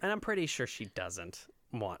member. And I'm pretty sure she doesn't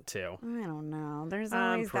want to. I don't know. There's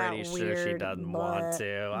always that weird. I'm pretty sure she doesn't want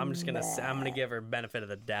to. I'm gonna give her benefit of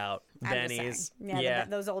the doubt. Bennies,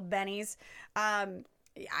 those old bennies.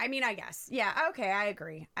 I mean, I guess, okay, I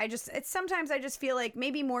agree. Sometimes I just feel like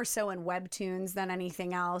maybe more so in webtoons than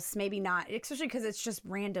anything else. Maybe not, especially because it's just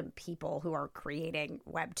random people who are creating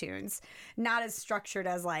webtoons, not as structured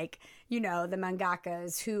as like the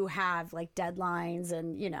mangakas who have like deadlines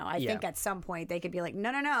and I think at some point they could be like,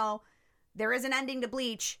 no. there is an ending to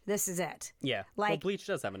Bleach. This is it. Yeah. Like, well, Bleach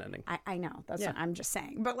does have an ending. I know. That's what I'm just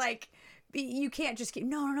saying. But like, you can't just keep,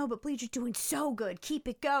 no, but Bleach is doing so good. Keep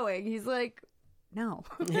it going. He's like, no.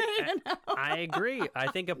 I agree. I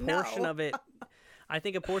think a portion of it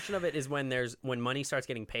is when money starts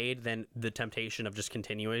getting paid, then the temptation of just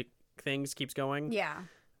continuing things keeps going. Yeah.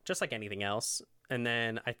 Just like anything else. And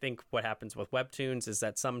then I think what happens with webtoons is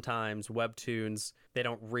that sometimes webtoons, they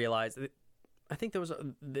don't realize. I think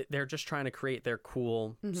they're just trying to create their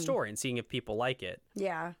cool story and seeing if people like it.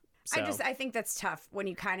 Yeah. So. I think that's tough when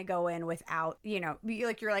you kind of go in without, you're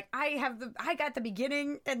like, I got the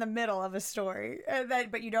beginning and the middle of a story,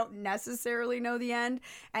 but you don't necessarily know the end.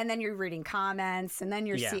 And then you're reading comments, and then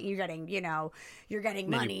you're getting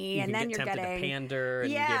money, and then you're getting to pander.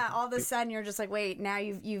 And all of a sudden you're just like, wait, now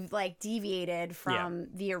you've like deviated from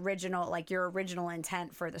the original, like your original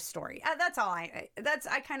intent for the story. That's all I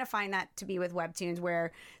kind of find that to be with webtoons,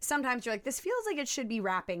 where sometimes you're like, this feels like it should be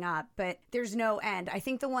wrapping up, but there's no end. I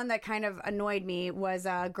think the one that kind of annoyed me was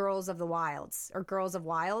Girls of Wilds.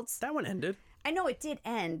 That one ended. I know it did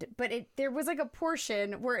end, but there was like a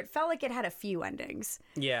portion where it felt like it had a few endings.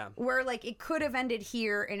 Yeah. Where like it could have ended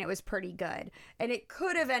here and it was pretty good. And it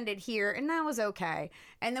could have ended here and that was okay.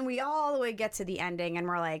 And then we all the way get to the ending and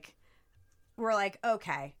we're like,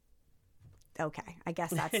 okay, I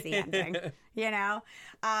guess that's the ending,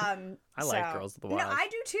 I like Girls of the Wild. No, I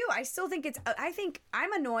do too. I still think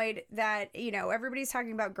I'm annoyed that, everybody's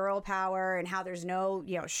talking about girl power and how there's no,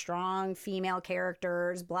 strong female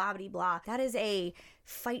characters, blah, blah, blah. That is a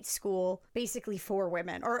fight school basically for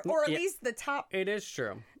women, or at least the top. It is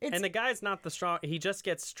true. And the guy's not the strong. He just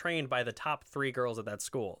gets trained by the top 3 girls at that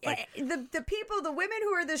school. Like, the women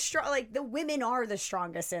who are the strong, like the women are the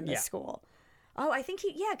strongest in the school. Oh, I think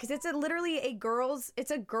because it's literally a girls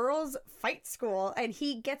fight school, and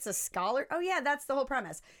he gets a scholar. Oh yeah, that's the whole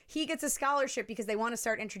premise. He gets a scholarship because they want to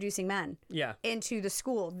start introducing men into the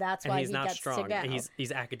school. That's why he gets strong. to go.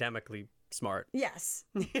 He's academically smart. Yes.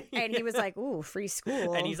 And he was like, ooh, free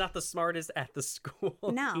school. And he's not the smartest at the school.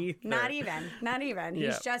 No, either. Not even.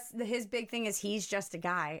 He's just, his big thing is he's just a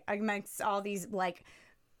guy amongst all these like,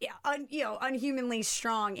 unhumanly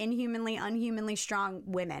strong, unhumanly strong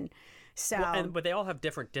women. So, but they all have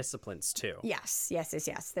different disciplines too. Yes.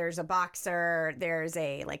 There's a boxer. There's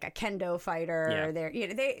a kendo fighter.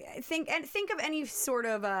 Yeah. They think of any sort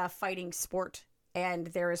of fighting sport, and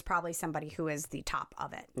there is probably somebody who is the top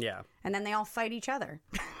of it. Yeah. And then they all fight each other.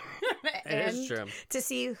 It is true. To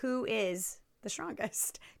see who is the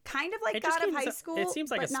strongest, kind of like God of High School. It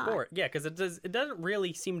seems like a sport, not. Yeah, because it doesn't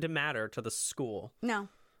really seem to matter to the school. No.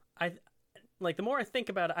 Like, the more I think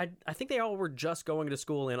about it, I think they all were just going to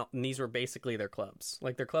school, and these were basically their clubs.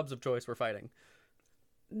 Like, their clubs of choice were fighting.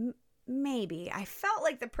 Maybe. I felt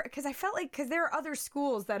like because there are other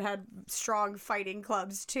schools that had strong fighting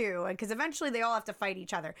clubs too, and because eventually they all have to fight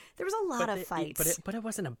each other. There was a lot of fights, but it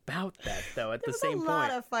wasn't about that though. At the same point, there was a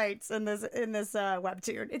lot of fights in this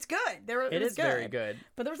webtoon. It's good. It is very good.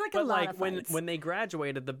 But there was a lot of fights. when they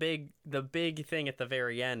graduated, the big thing at the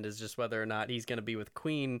very end is just whether or not he's going to be with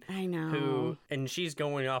Queen. I know. And she's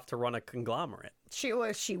going off to run a conglomerate. She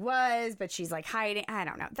was, but she's like hiding. I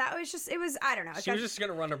don't know. I don't know. She was just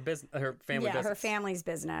going to run her business, her family business. Yeah, her family's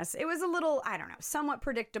business. It was a little, I don't know, somewhat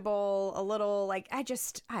predictable, a little like, I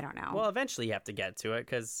don't know. Well, eventually you have to get to it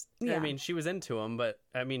because, I mean, she was into him, but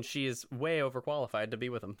I mean, she is way overqualified to be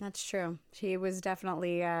with him. That's true. He was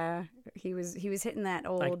definitely, he was hitting that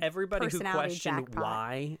old like everybody who questioned jackpot.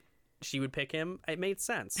 Why she would pick him, it made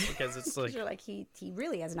sense because it's like, you're like he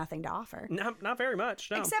really has nothing to offer. Not very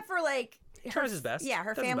much, no. Except for like tries his best. Yeah,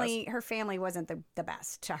 her family wasn't the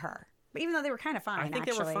best to her. But even though they were kind of fine, I think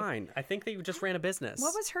they were fine. I think they just ran a business.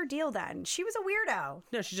 What was her deal then? She was a weirdo.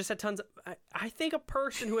 No, she just had tons of... I think a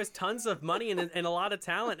person who has tons of money and a lot of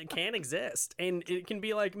talent can exist. And it can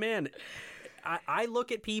be like, man, I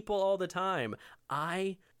look at people all the time.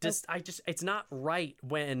 It's not right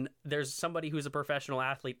when there's somebody who's a professional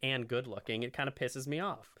athlete and good looking. It kind of pisses me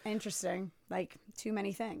off. Interesting. Like, too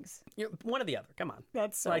many things. One or the other. Come on.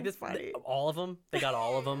 That's so like this, funny. All of them. They got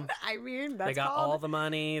all of them. I mean, they got all the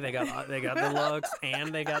money. They got the looks,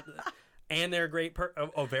 and they got. And they're great.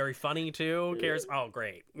 Very funny too. Cares. Oh,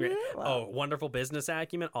 great. Wow. Oh, wonderful business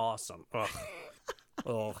acumen. Awesome.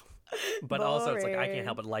 Oh. But also, it's like I can't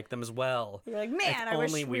help but like them as well. You're like, man, I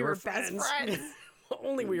wish we were best friends.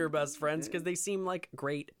 Only we were best friends because they seem like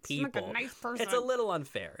great people. Seem like a nice person. It's a little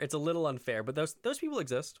unfair. But those people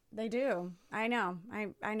exist. They do. I know.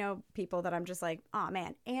 I know people that I'm just like, oh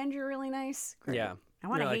man, and you're really nice. Great. Yeah. I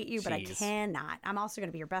want to hate you, but I cannot. I'm also going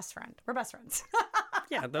to be your best friend. We're best friends.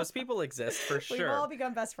 Yeah, those people exist for sure. We've all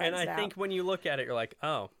become best friends And I think when you look at it, you're like,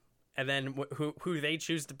 oh, and then who they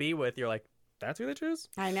choose to be with, you're like, that's who they choose?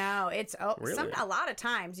 I know. It's Really? a lot of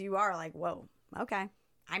times you are like, whoa, okay.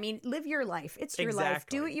 I mean, live your life. It's your life.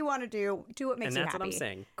 Exactly. Do what you want to do. Do what makes And you that's happy. what I'm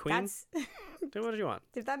saying. Queen, do what you want.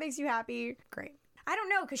 If that makes you happy, great. I don't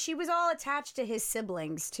know, because she was all attached to his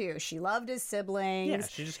siblings, too. She loved his siblings. Yeah,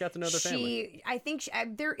 she just got to know their family. I think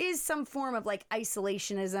there is some form of, like,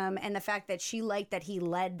 isolationism, and the fact that she liked that he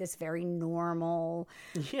led this very normal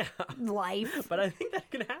life. But I think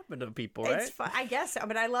that can happen to people, right? It's fun. I guess so.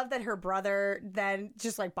 But I love that her brother then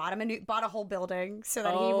just, like, bought a whole building so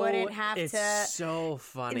that he wouldn't have it's to. It's so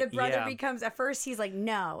funny. The brother becomes, at first, he's like,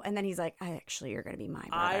 no. And then he's like, actually, you're going to be my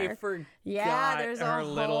brother. I forgot there's her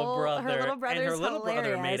little brother. Her little brother's and her little brother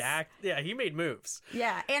hilarious. he made moves.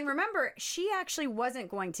 Yeah, and remember, she actually wasn't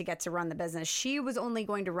going to get to run the business. She was only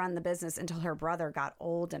going to run the business until her brother got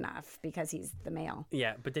old enough, because he's the male.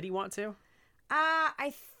 Yeah, but did he want to?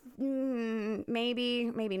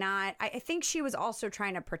 Maybe not. I think she was also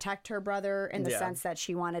trying to protect her brother in the sense that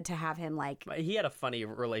she wanted to have him, like... He had a funny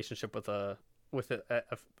relationship with a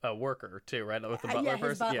worker too, right? With the butler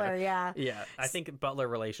his butler, yeah. Yeah, I think butler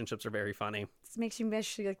relationships are very funny. It makes you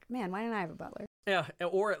wish, like, man, why didn't I have a butler? Yeah,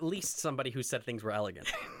 or at least somebody who said things were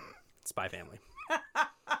elegant. Spy Family.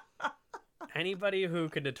 Anybody who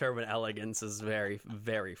can determine elegance is very,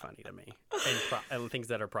 very funny to me. And things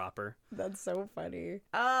that are proper. That's so funny.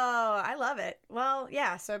 Oh, I love it. Well,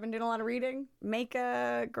 yeah, so I've been doing a lot of reading. Make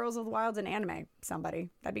Girls of the Wilds an anime, somebody.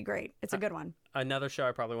 That'd be great. It's a good one. Another show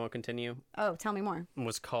I probably won't continue. Oh, tell me more.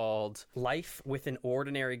 Was called Life with an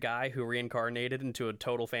Ordinary Guy Who Reincarnated into a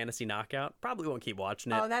Total Fantasy Knockout. Probably won't keep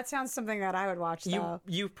watching it. Oh, that sounds something that I would watch, though.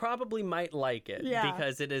 You probably might like it. Yeah.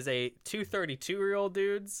 Because it is two 32-year-old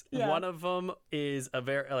dudes. Yeah. One of them is a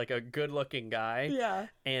good-looking guy. Yeah.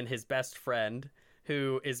 And his best friend,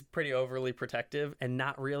 who is pretty overly protective and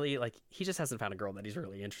not really, like, he just hasn't found a girl that he's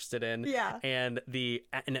really interested in. Yeah. And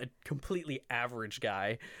a completely average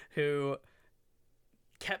guy who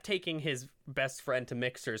kept taking his best friend to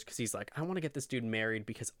mixers because he's like, I want to get this dude married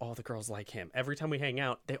because all the girls like him. Every time we hang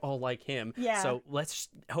out, they all like him. Yeah. So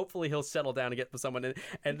hopefully he'll settle down and get with someone.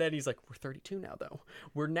 And then he's like, we're 32 now, though.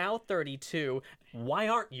 We're now 32. Why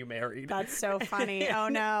aren't you married? That's so funny. Oh,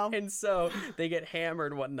 no. And so they get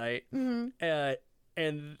hammered one night. Mm-hmm.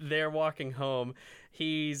 And they're walking home.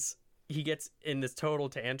 He gets in this total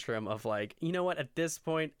tantrum of like, you know what? At this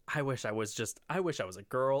point, I wish I was a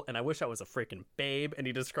girl, and I wish I was a freaking babe. And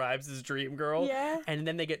he describes his dream girl. Yeah. And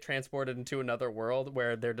then they get transported into another world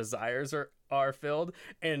where their desires are filled.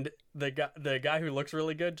 And the guy who looks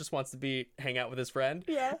really good just wants to hang out with his friend.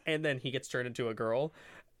 Yeah. And then he gets turned into a girl,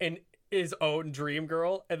 and his own dream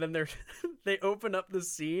girl. And then they open up the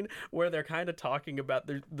scene where they're kind of talking about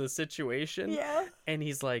the situation. Yeah. And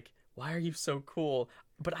he's like, why are you so cool?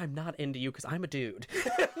 But I'm not into you because I'm a dude.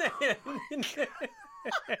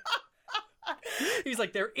 He's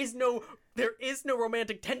like, there is no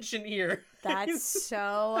romantic tension here. That's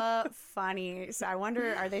so funny. So I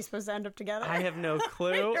wonder, are they supposed to end up together? I have no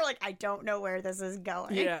clue. You're like, I don't know where this is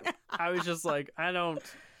going. Yeah. I was just like, I'm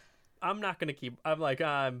not going to keep, I'm going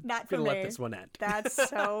to let this one end. That's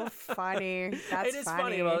so funny. That's It is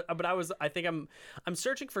funny, but I think I'm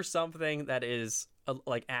searching for something that is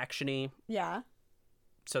like actiony. Yeah.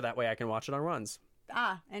 So that way I can watch it on runs.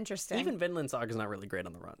 Ah, interesting. Even Vinland Saga is not really great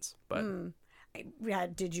on the runs, but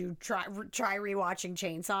did you try rewatching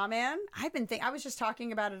Chainsaw Man? I was just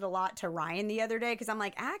talking about it a lot to Ryan the other day because I'm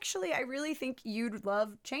like, actually, I really think you'd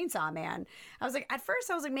love Chainsaw Man. I was like, at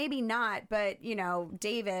first I was like, maybe not, but you know,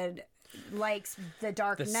 David likes The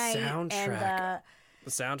Dark Knight soundtrack. and the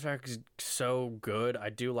soundtrack is so good. I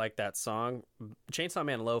do like that song. Chainsaw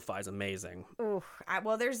Man Lo-Fi is amazing. Ooh,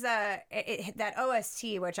 well, there's that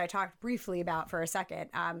OST, which I talked briefly about for a second,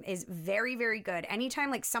 is very, very good. Anytime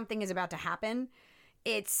like something is about to happen,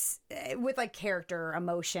 it's with like character,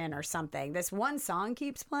 emotion, or something. This one song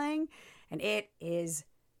keeps playing, and it is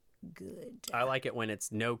good. I like it when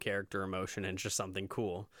it's no character emotion and just something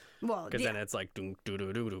cool. Well, because then it's like dunk doo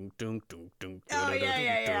doo doo dunk dunk dunk dunk. Oh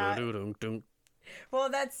yeah. Dunk. Well,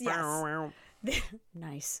 that's yes.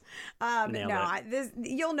 Nice. Nailed it.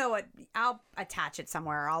 You'll know what. I'll attach it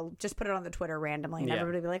somewhere. I'll just put it on the Twitter randomly, and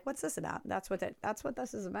everybody will be like, "What's this about?" That's what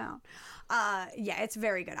this is about. Yeah, it's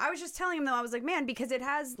very good. I was just telling him though. I was like, man, because it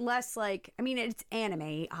has less like. I mean, it's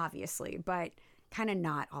anime, obviously, but kind of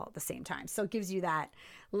not all at the same time. So it gives you that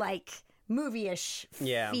like movie-ish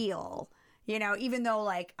feel. You know, even though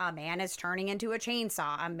like a man is turning into a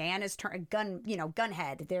chainsaw, a man is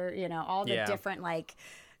gunhead. They're, you know, all the different like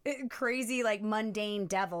crazy like mundane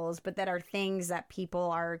devils, but that are things that people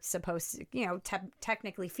are supposed to, you know,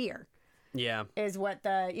 technically fear. Yeah. Is what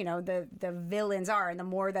the villains are. And the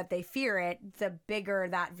more that they fear it, the bigger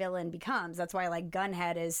that villain becomes. That's why like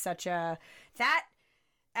Gunhead is such a... That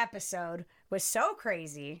episode was so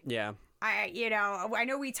crazy. Yeah. I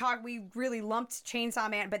know we really lumped Chainsaw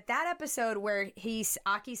Man, but that episode where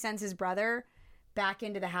Aki sends his brother back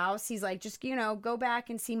into the house, he's like, just, go back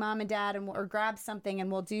and see mom and dad or grab something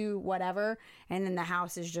and we'll do whatever. And then the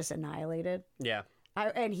house is just annihilated. Yeah.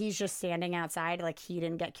 And he's just standing outside, like he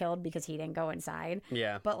didn't get killed because he didn't go inside.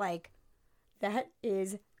 Yeah. But like, that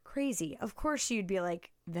is crazy. Of course you'd be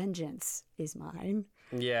like, vengeance is mine.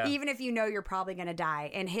 Yeah. Even if you're probably going to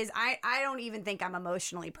die. And I don't even think I'm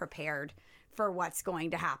emotionally prepared for what's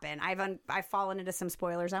going to happen. I've fallen into some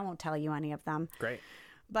spoilers. I won't tell you any of them. Great.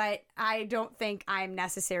 But I don't think I'm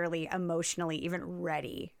necessarily emotionally even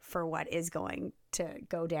ready for what is going to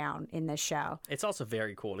go down in this show. It's also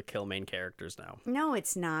very cool to kill main characters now. No,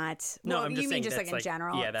 it's not. No, well, I'm just you saying mean just like in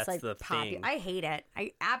general? Yeah, that's like the thing. I hate it.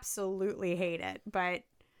 I absolutely hate it. But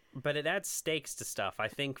it adds stakes to stuff. I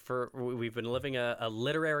think we've been living a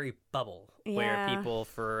literary bubble where people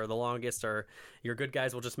for the longest are, your good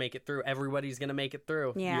guys will just make it through. Everybody's going to make it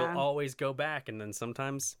through. Yeah. You'll always go back, and then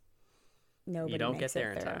sometimes nobody you don't makes get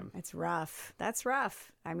there it in through. time. It's rough. That's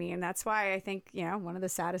rough. I mean, that's why I think, one of the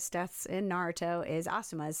saddest deaths in Naruto is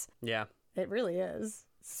Asuma's. Yeah. It really is.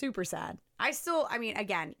 Super sad.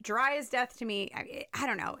 Again, Jiraiya's death to me, I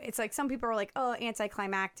don't know. It's like some people are like, oh,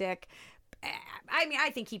 anticlimactic. I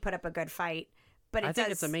think he put up a good fight, but I think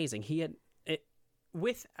it's amazing. He had it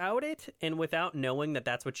without it, and without knowing that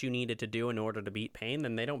that's what you needed to do in order to beat pain.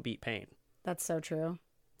 Then they don't beat pain. That's so true.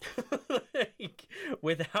 Like,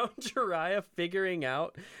 without Jiraiya figuring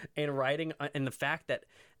out and writing, and the fact that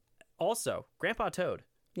also Grandpa Toad,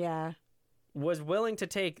 was willing to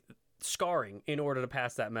take scarring in order to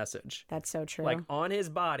pass that message. That's so true. Like, on his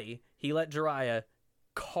body, he let Jiraiya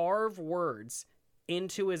carve words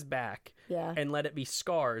into his back and let it be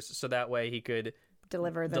scars so that way he could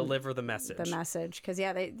deliver the message. Because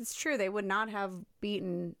it's true, they would not have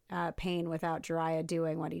beaten Pain without Jiraiya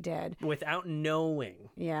doing what he did, without knowing.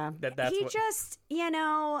 That's just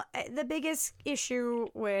the biggest issue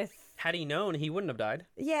with, had he known, he wouldn't have died.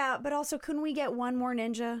 But also, couldn't we get one more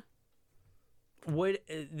ninja? Would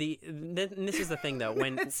this is the thing though,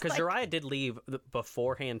 when because Jiraiya did leave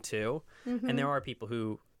beforehand too, and there are people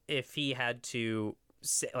who, if he had to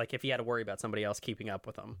worry about somebody else keeping up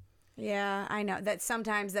with him. Yeah, I know that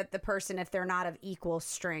sometimes that the person, if they're not of equal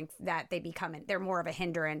strength, that they're more of a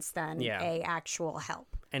hindrance than a actual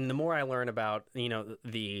help. And the more I learn about,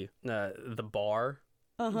 the bar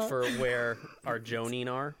for where our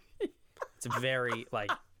Jonin are, it's very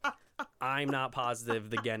I'm not positive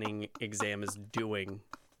the Genin exam is doing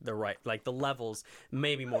the right, the levels,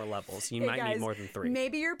 maybe more levels. You might need more than 3.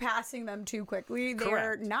 Maybe you're passing them too quickly.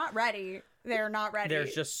 Correct. They're not ready.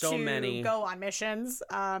 There's just so many. Go on missions.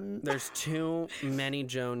 There's too many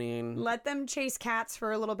Jonin. Let them chase cats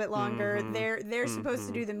for a little bit longer. They're supposed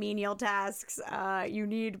to do the menial tasks. You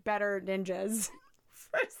need better ninjas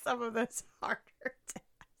for some of those harder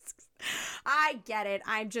tasks. I get it.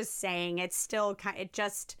 I'm just saying it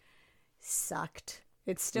just sucked.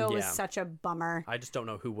 It still was such a bummer. I just don't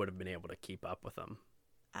know who would have been able to keep up with them.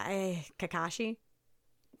 Kakashi?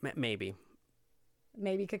 Maybe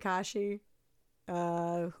Kakashi.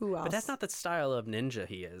 Who else? But that's not the style of ninja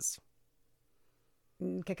he is.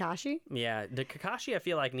 Kakashi? Yeah, the Kakashi I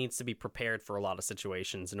feel like needs to be prepared for a lot of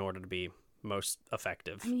situations in order to be most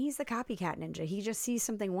effective. I mean, he's the copycat ninja. He just sees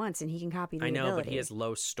something once and he can copy the ability. ability. But he has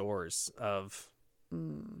low stores of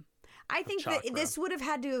I think that this would have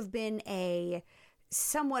had to have been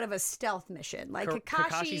somewhat of a stealth mission. Like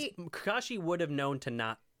Kakashi would have known to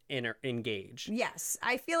not engage. Yes.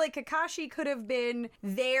 I feel like Kakashi could have been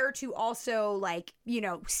there to also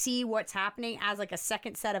see what's happening as a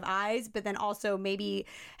second set of eyes, but then also maybe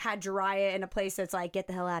had Jiraiya in a place that's get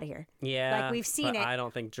the hell out of here. Yeah. We've seen it. I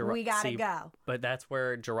don't think Jiraiya... We gotta go. But that's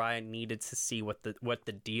where Jiraiya needed to see what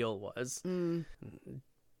the deal was.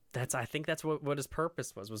 I think that's what his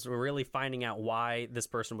purpose was really finding out why this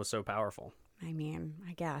person was so powerful. I mean,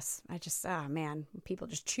 I guess. People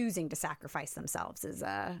just choosing to sacrifice themselves is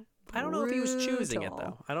I don't know if he was choosing it,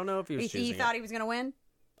 though. I don't know if he was choosing it. He thought he was going to win?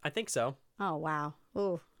 I think so. Oh, wow.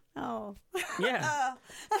 Ooh. Oh. Yeah.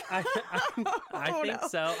 I think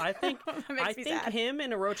so. I think sad. Him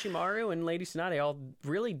and Orochimaru and Lady Tsunade all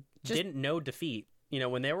really didn't know defeat.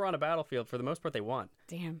 When they were on a battlefield, for the most part, they won.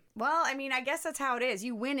 Damn. Well, I mean, I guess that's how it is.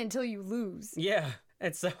 You win until you lose. Yeah.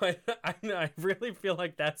 And so I really feel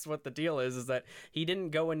like that's what the deal is that he didn't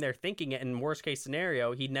go in there thinking it. In worst case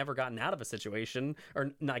scenario, he'd never gotten out of a situation,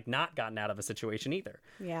 or like not gotten out of a situation either.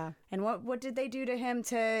 Yeah. And what did they do to him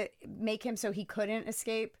to make him so he couldn't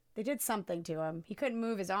escape? They did something to him. He couldn't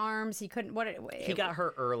move his arms. He couldn't. He got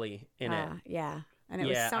hurt early in it. Yeah. And it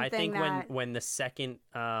was something I think that... when the second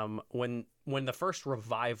when the first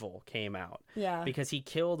revival came out, because he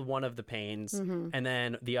killed one of the Paynes, and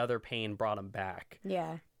then the other Payne brought him back.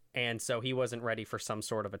 Yeah. And so he wasn't ready for some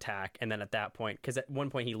sort of attack. And then at that point, because at one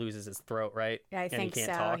point he loses his throat, right? Yeah, I think so.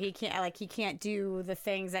 Talk. He can't do the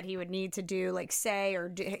things that he would need to do, like say or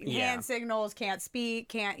do, hand signals. Can't speak.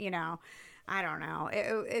 Can't, I don't know.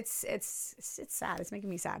 It's sad. It's making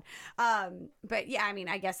me sad. But yeah, I mean,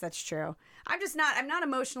 I guess that's true. I'm not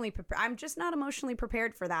emotionally prepared. I'm just not emotionally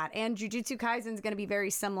prepared for that. And Jujutsu Kaisen is going to be very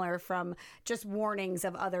similar from just warnings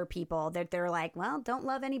of other people that they're like, well, don't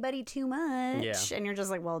love anybody too much. Yeah. And you're just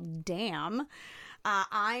like, well, damn.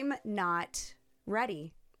 I'm not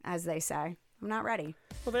ready, as they say. I'm not ready.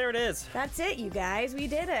 Well, there it is. That's it, you guys. We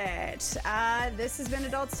did it. This has been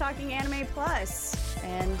Adults Talking Anime Plus,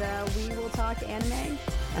 and we will talk anime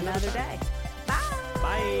another day. Bye.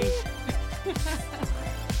 Bye.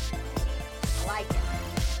 I like it.